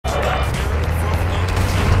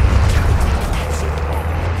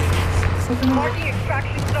Marking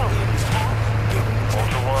extraction zone.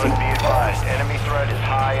 Ultra One, be advised. Enemy threat is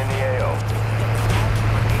high in the AO.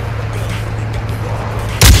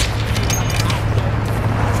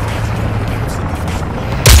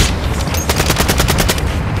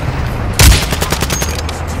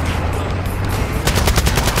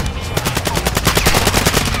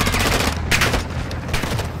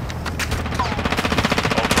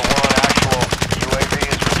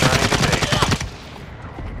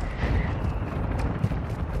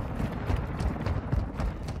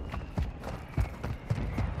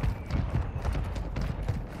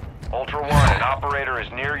 Ultra One, an operator is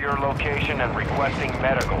near your location and requesting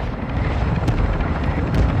medical.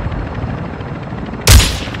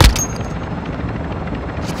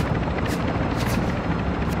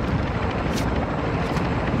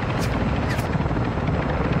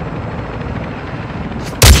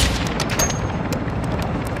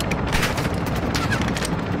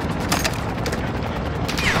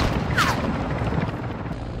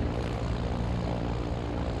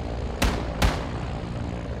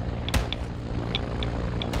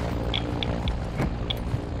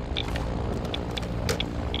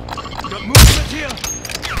 Movement here!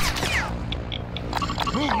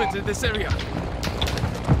 Movement in this area!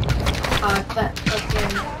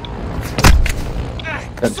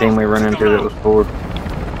 That thing we run into that was forward.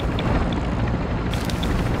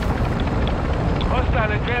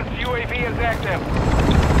 Hostile advanced UAV is active.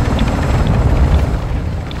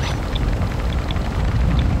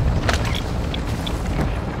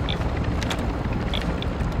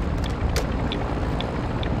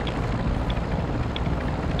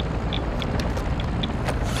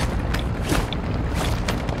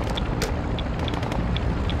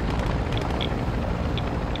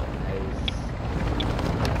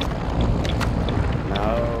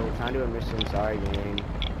 Do a mission, sorry game.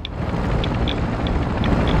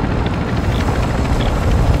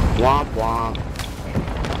 Womp womp.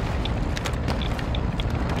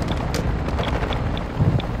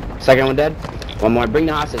 Second one dead. One more. Bring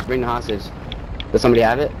the hostage, bring the hostage. Does somebody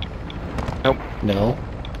have it? Nope. No.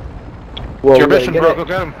 Well, Your mission, bro. Go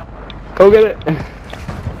get him. Go get it.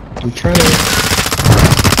 I'm trying to.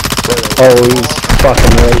 Oh, he's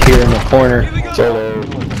fucking right here in the corner. Solo.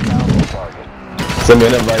 Send me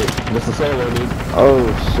an invite. This is Solo, dude. Oh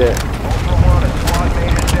shit. Ultra One, a squad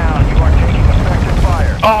mate is down. You are taking effective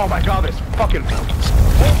fire. Oh my god, this fucking... Ultra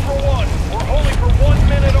One, we're holding for 1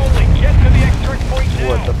 minute only. Get to the extract point now.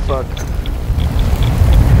 What the fuck?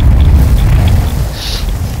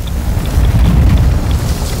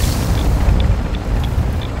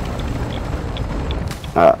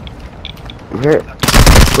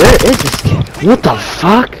 Where is this kid? What the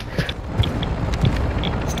fuck?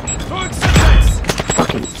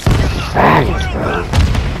 Fucking faggots, bro.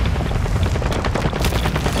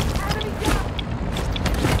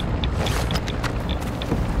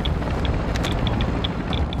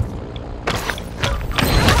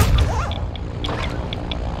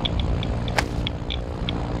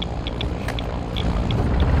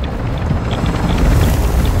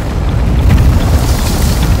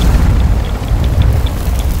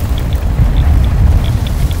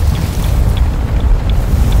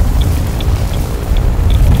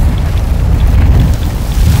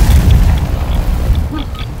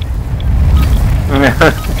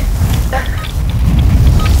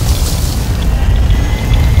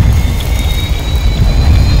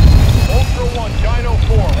 Ultra One, Dino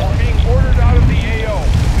 4, we're being ordered out of the AO.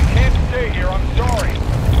 We can't stay here, I'm sorry.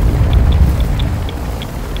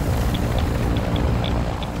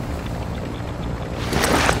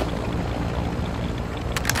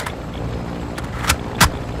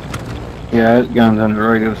 Yeah, that gun's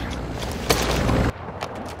underrated.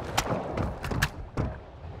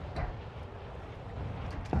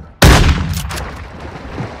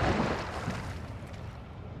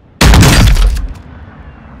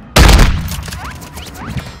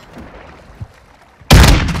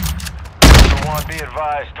 Be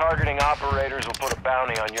advised, targeting operators will put a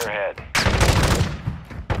bounty on your head.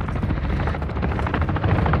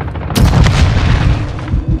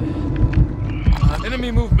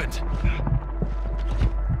 Enemy movement!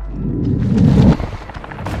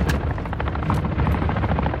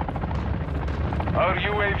 Our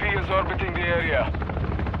UAV is orbiting the area.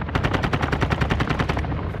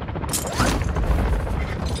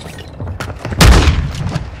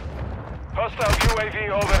 Hostile UAV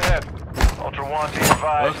overhead. Ultra One, be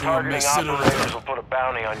advised, targeting operators will put a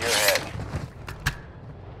bounty on your head.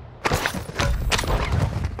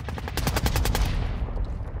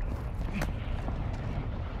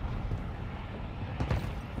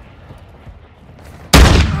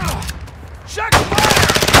 Check fire!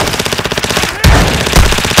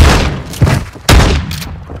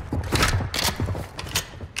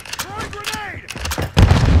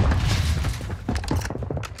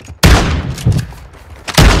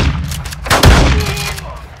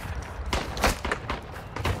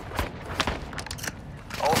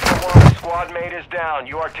 squad mate is down.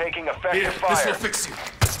 You are taking effective Here, fire. this will fix you.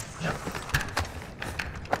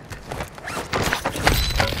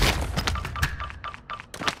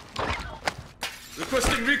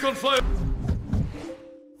 Requesting recon fire.